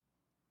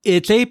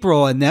It's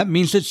April, and that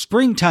means it's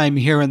springtime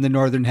here in the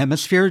Northern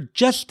Hemisphere,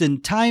 just in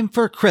time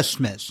for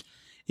Christmas.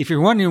 If you're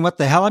wondering what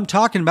the hell I'm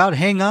talking about,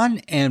 hang on,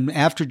 and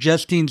after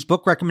Justine's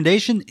book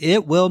recommendation,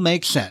 it will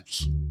make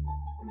sense.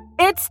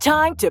 It's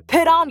time to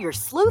put on your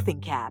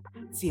sleuthing cap,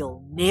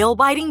 feel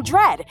nail-biting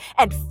dread,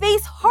 and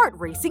face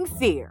heart-racing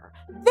fear.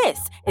 This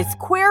is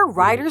Queer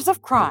Writers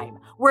of Crime,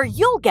 where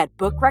you'll get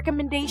book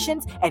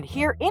recommendations and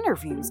hear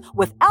interviews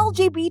with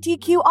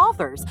LGBTQ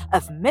authors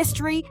of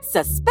mystery,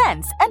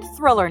 suspense, and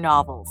thriller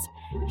novels.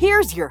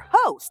 Here's your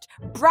host,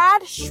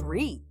 Brad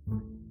Shreve.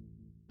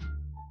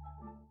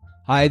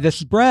 Hi, this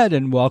is Brad,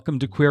 and welcome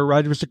to Queer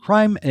Writers of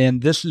Crime,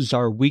 and this is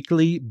our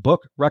weekly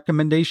book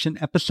recommendation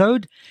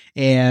episode,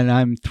 and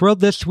I'm thrilled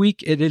this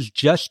week it is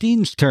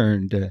Justine's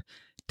turn to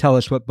tell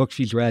us what book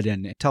she's read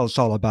and tell us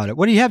all about it.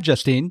 What do you have,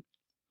 Justine?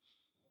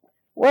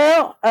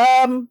 Well,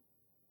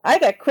 I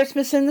got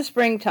Christmas in the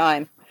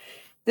Springtime.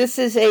 This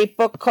is a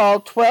book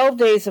called 12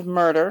 Days of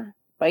Murder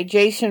by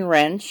Jason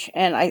Wrench,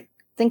 and I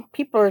think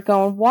people are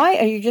going, why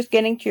are you just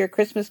getting to your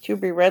Christmas to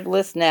be read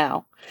list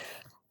now?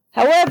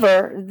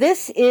 However,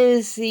 this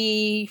is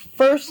the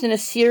first in a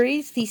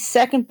series. The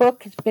second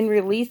book has been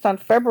released on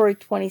February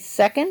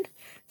 22nd,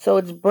 so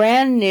it's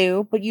brand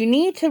new, but you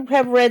need to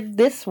have read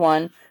this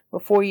one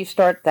before you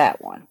start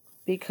that one,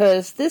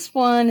 because this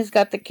one has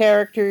got the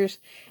characters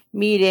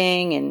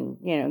meeting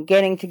and,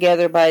 getting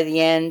together by the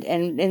end,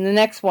 and in the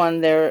next one,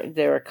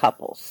 they're a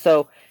couple.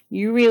 So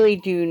you really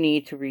do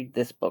need to read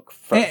this book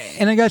first.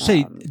 And I gotta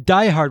say,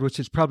 Die Hard, which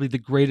is probably the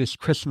greatest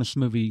Christmas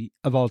movie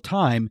of all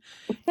time,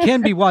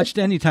 can be watched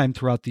anytime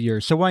throughout the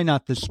year. So why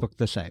not this book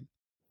the same?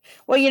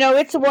 Well,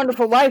 It's a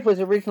Wonderful Life was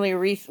originally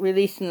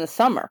released in the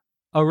summer.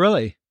 Oh,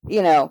 really?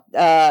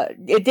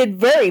 It did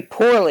very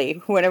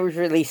poorly when it was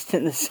released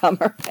in the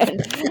summer.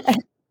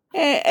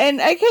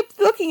 And I kept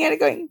looking at it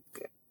going,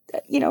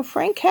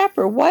 Frank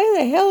Capra, why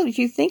the hell did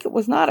you think it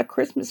was not a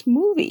Christmas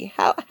movie?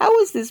 How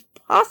is this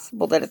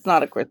possible that it's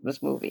not a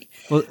Christmas movie?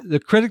 Well, the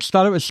critics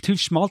thought it was too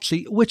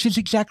schmaltzy, which is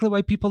exactly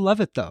why people love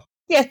it, though.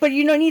 Yes, but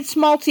you don't need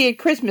schmaltzy at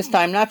Christmas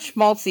time, not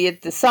schmaltzy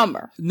at the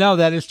summer. No,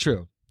 that is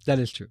true. That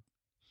is true.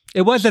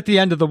 It was at the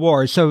end of the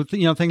war, so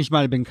things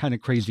might have been kind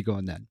of crazy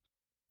going then.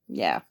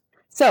 Yeah.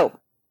 So,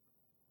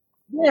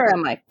 where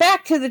am I?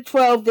 Back to the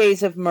 12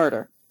 Days of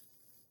Murder.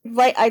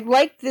 I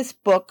like this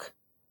book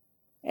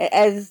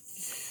as...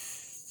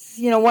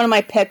 one of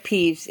my pet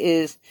peeves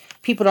is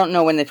people don't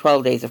know when the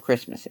 12 Days of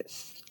Christmas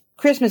is.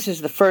 Christmas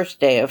is the first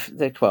day of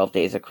the 12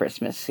 Days of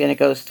Christmas, and it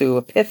goes through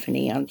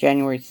Epiphany on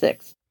January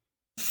 6th.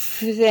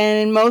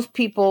 And most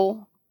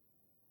people,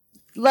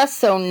 less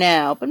so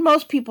now, but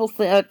most people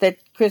thought that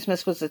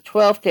Christmas was the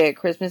 12th day of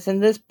Christmas,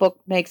 and this book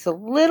makes a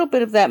little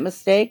bit of that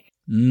mistake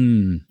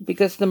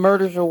because the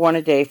murders are one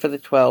a day for the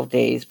 12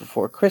 days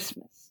before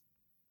Christmas.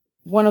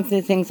 One of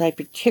the things I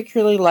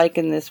particularly like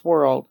in this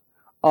world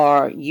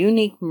are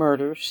unique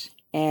murders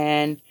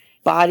and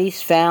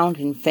bodies found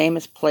in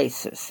famous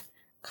places.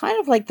 Kind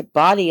of like the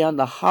body on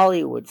the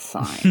Hollywood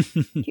sign.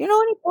 Do you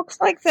know any books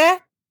like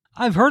that?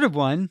 I've heard of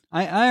one.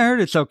 I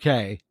heard it's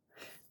okay.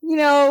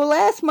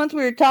 Last month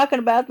we were talking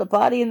about the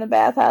body in the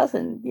bathhouse,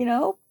 and,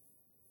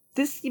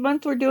 this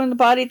month we're doing the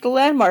body at the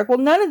landmark. Well,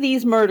 none of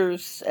these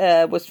murders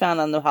was found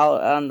on the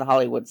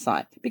Hollywood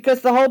sign,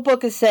 because the whole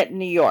book is set in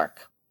New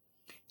York.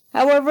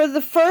 However,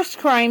 the first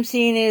crime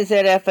scene is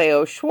at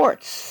FAO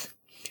Schwartz,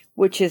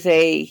 which is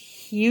a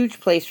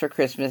huge place for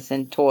Christmas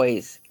and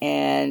toys.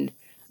 And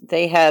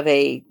they have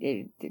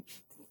this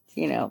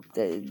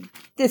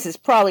is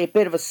probably a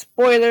bit of a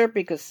spoiler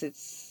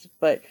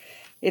but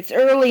it's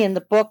early in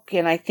the book,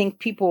 and I think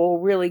people will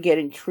really get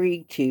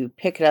intrigued to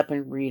pick it up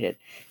and read it.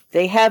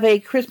 They have a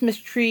Christmas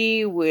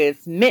tree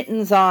with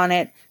mittens on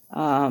it,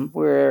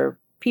 where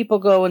people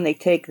go and they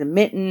take the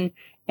mitten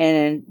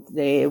and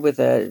they, with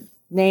a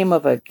name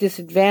of a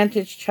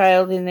disadvantaged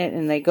child in it,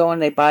 and they go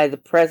and they buy the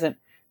present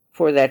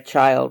for that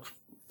child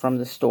from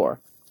the store.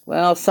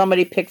 Well,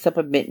 somebody picks up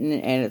a mitten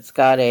and it's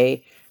got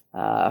a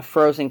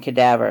frozen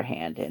cadaver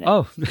hand in it.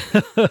 Oh.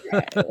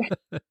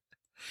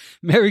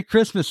 Merry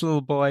Christmas,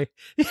 little boy.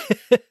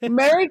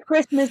 Merry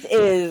Christmas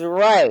is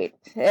right.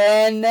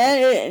 And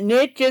then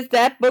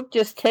that book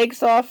just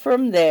takes off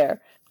from there.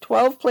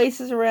 12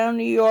 places around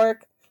New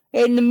York.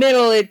 In the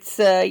middle, it's,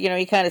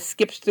 he kind of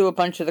skips through a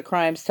bunch of the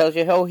crimes, tells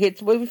you,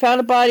 we found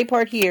a body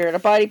part here and a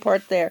body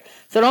part there.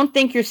 So don't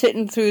think you're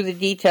sitting through the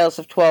details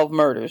of 12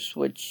 murders,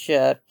 which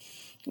it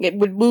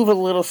would move a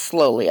little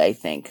slowly, I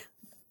think.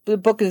 The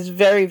book is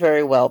very,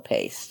 very well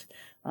paced.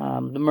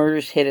 The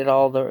murders hit at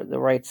all the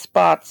right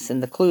spots,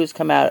 and the clues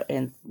come out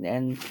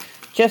and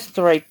just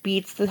the right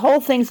beats. The whole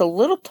thing's a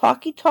little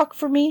talky talk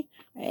for me,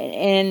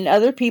 and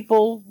other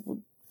people,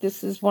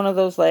 this is one of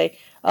those like,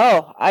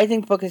 oh, I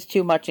think the book is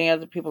too much, and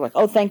other people are like,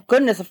 oh, thank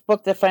goodness a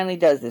book that finally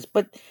does this.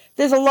 But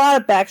there's a lot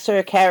of backstory.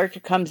 A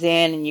character comes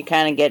in, and you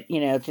kind of get,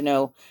 to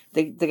know,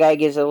 the guy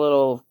gives a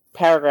little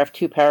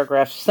two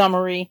paragraph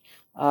summary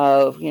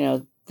of,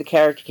 the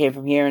character came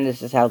from here, and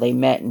this is how they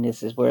met, and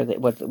this is where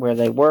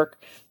they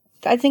work.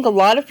 I think a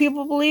lot of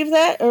people believe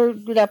that, or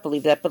do not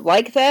believe that, but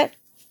like that.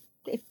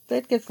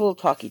 That gets a little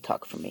talky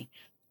talk for me.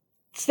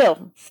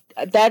 still,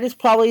 that is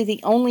probably the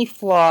only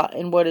flaw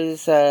in what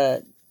is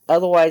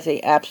otherwise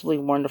a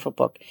absolutely wonderful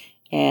book.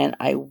 And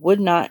I would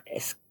not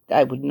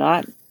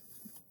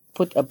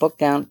put a book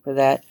down for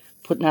that.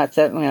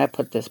 Certainly I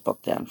put this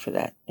book down for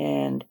that.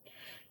 And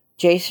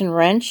Jason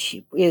Wrench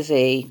is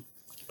a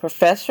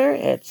professor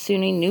at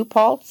SUNY New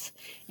Paltz,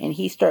 and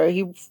he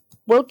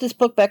wrote this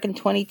book back in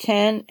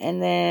 2010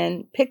 and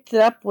then picked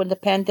it up when the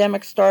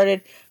pandemic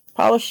started,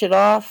 polished it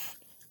off.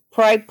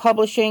 Pride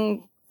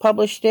Publishing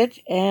published it,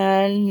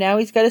 and now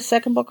he's got a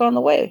second book on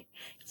the way.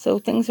 So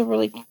things are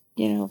really,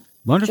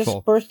 wonderful.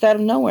 Just burst out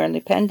of nowhere, and the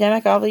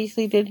pandemic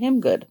obviously did him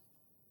good.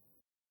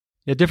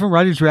 Yeah, different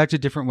writers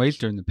reacted different ways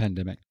during the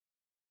pandemic.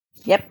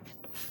 Yep.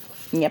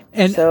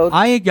 And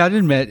I got to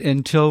admit,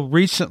 until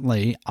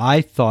recently,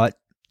 I thought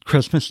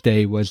Christmas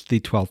Day was the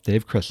 12th day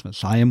of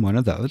Christmas. I am one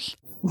of those.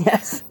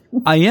 Yes.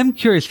 I am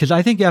curious, because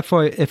I think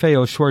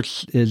FAO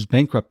Schwartz is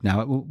bankrupt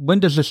now. When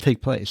does this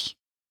take place?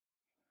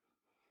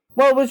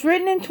 Well, it was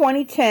written in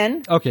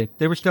 2010. Okay,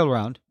 they were still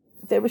around.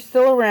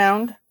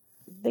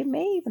 They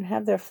may even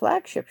have their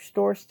flagship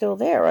store still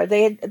there. Or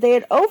they had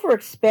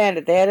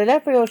overexpanded. They had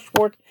an FAO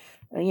Schwartz,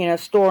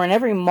 store in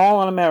every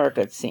mall in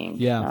America, it seemed.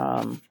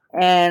 Yeah.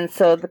 And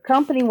so the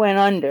company went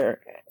under.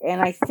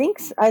 And I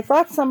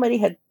thought somebody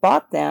had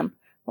bought them.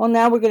 Well,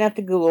 now we're going to have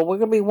to Google. We're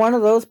going to be one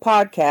of those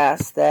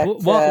podcasts that...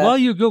 While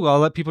you Google, I'll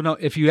let people know.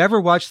 If you ever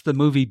watched the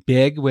movie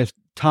Big with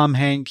Tom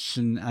Hanks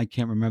and I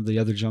can't remember the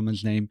other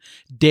gentleman's name,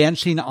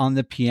 dancing on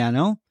the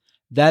piano,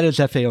 that is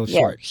FAO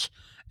Schwartz.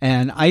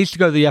 And I used to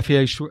go to the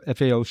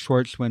FAO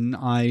Schwartz when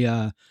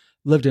I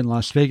lived in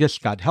Las Vegas.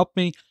 God help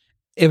me.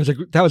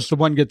 That was the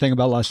one good thing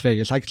about Las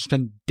Vegas. I could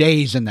spend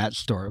days in that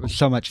store. It was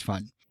so much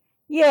fun.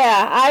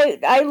 Yeah,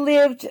 I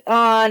lived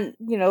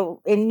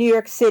in New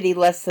York City,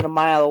 less than a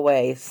mile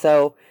away.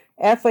 So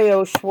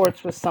FAO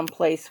Schwartz was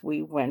someplace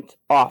we went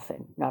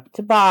often, not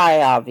to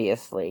buy,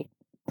 obviously.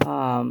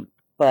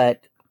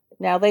 But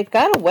now they've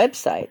got a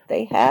website.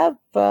 They have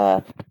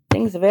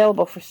things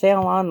available for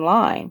sale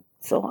online.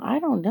 So I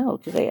don't know.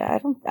 Do they?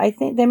 I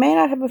think they may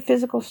not have a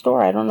physical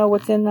store. I don't know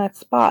what's in that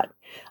spot.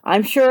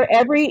 I'm sure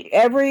every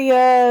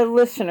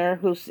listener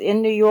who's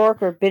in New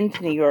York or been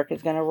to New York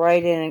is going to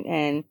write in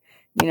and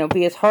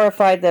be as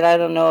horrified that I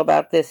don't know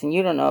about this and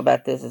you don't know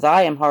about this as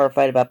I am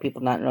horrified about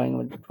people not knowing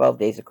what the 12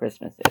 Days of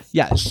Christmas is.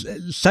 Yes.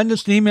 Send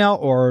us an email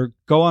or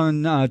go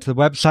on to the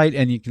website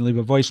and you can leave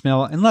a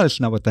voicemail and let us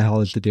know what the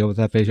hell is the deal with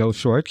FAO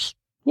Schwartz.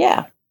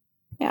 Yeah.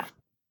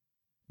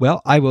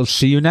 Well, I will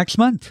see you next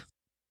month.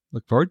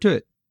 Look forward to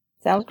it.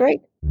 Sounds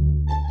great.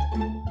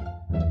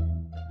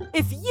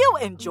 If you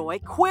enjoy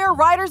Queer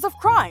Writers of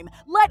Crime,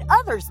 let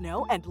others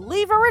know and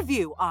leave a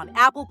review on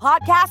Apple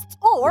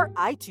Podcasts or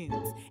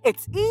iTunes.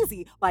 It's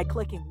easy by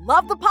clicking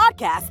Love the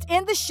Podcast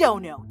in the show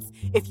notes.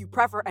 If you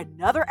prefer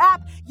another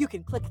app, you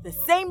can click the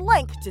same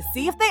link to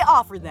see if they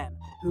offer them.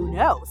 Who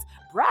knows?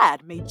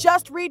 Brad may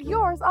just read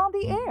yours on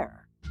the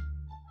air.